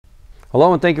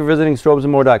Hello and thank you for visiting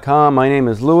strobesandmore.com. My name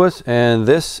is Lewis and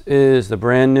this is the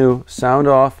brand new Sound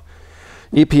Off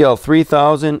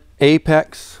EPL3000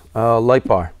 Apex light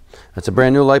bar. That's a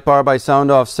brand new light bar by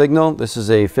Sound Off Signal. This is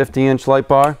a 50-inch light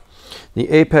bar. The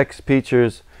Apex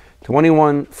features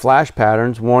 21 flash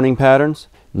patterns, warning patterns,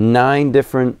 9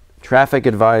 different traffic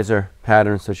advisor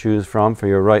patterns to choose from for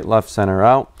your right, left, center,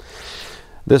 out.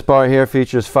 This bar here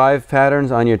features 5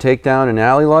 patterns on your takedown and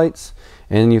alley lights.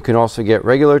 And you can also get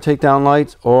regular takedown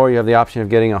lights, or you have the option of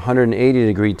getting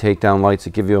 180-degree takedown lights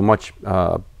that give you a much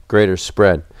greater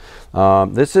spread.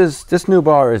 This new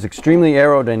bar is extremely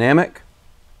aerodynamic.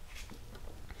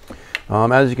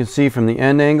 As you can see from the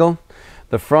end angle,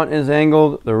 the front is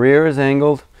angled, the rear is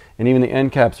angled, and even the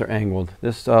end caps are angled.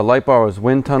 This light bar was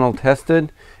wind tunnel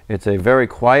tested. It's a very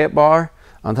quiet bar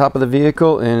on top of the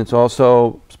vehicle, and it's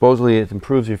also supposedly it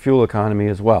improves your fuel economy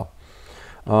as well.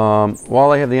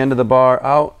 While I have the end of the bar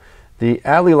out, the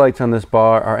alley lights on this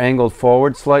bar are angled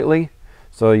forward slightly,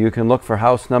 so you can look for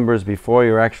house numbers before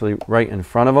you're actually right in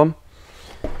front of them.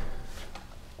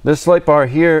 This light bar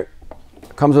here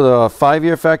comes with a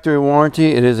 5-year factory warranty.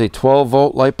 It is a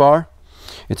 12-volt light bar.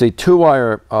 It's a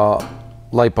 2-wire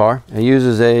light bar. It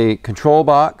uses a control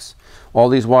box. All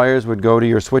these wires would go to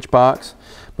your switch box,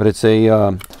 but it's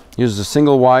a uses a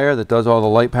single wire that does all the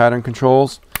light pattern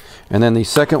controls, and then the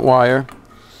second wire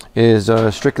is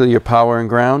strictly your power and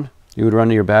ground. You would run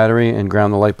to your battery and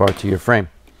ground the light bar to your frame.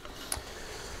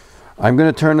 I'm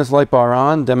going to turn this light bar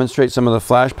on, demonstrate some of the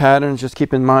flash patterns. Just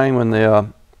keep in mind when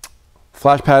the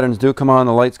flash patterns do come on,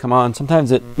 the lights come on,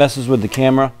 sometimes it messes with the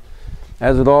camera.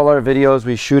 As with all our videos,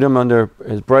 we shoot them under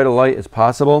as bright a light as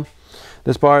possible.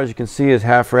 This bar, as you can see, is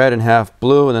half red and half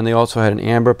blue, and then they also had an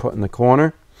amber put in the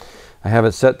corner. I have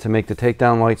it set to make the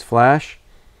takedown lights flash,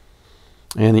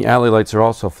 and the alley lights are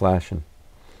also flashing.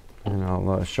 And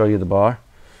I'll show you the bar.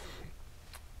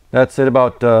 That's at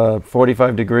about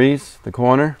 45 degrees, the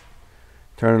corner.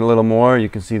 Turn it a little more, you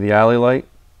can see the alley light.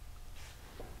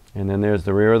 And then there's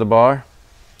the rear of the bar.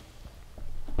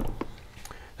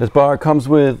 This bar comes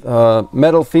with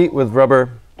metal feet with rubber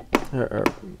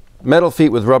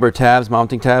tabs,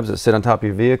 mounting tabs that sit on top of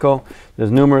your vehicle.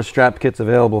 There's numerous strap kits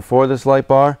available for this light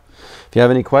bar. If you have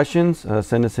any questions,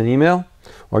 send us an email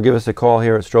or give us a call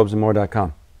here at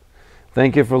strobesandmore.com.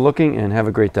 Thank you for looking and have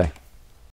a great day.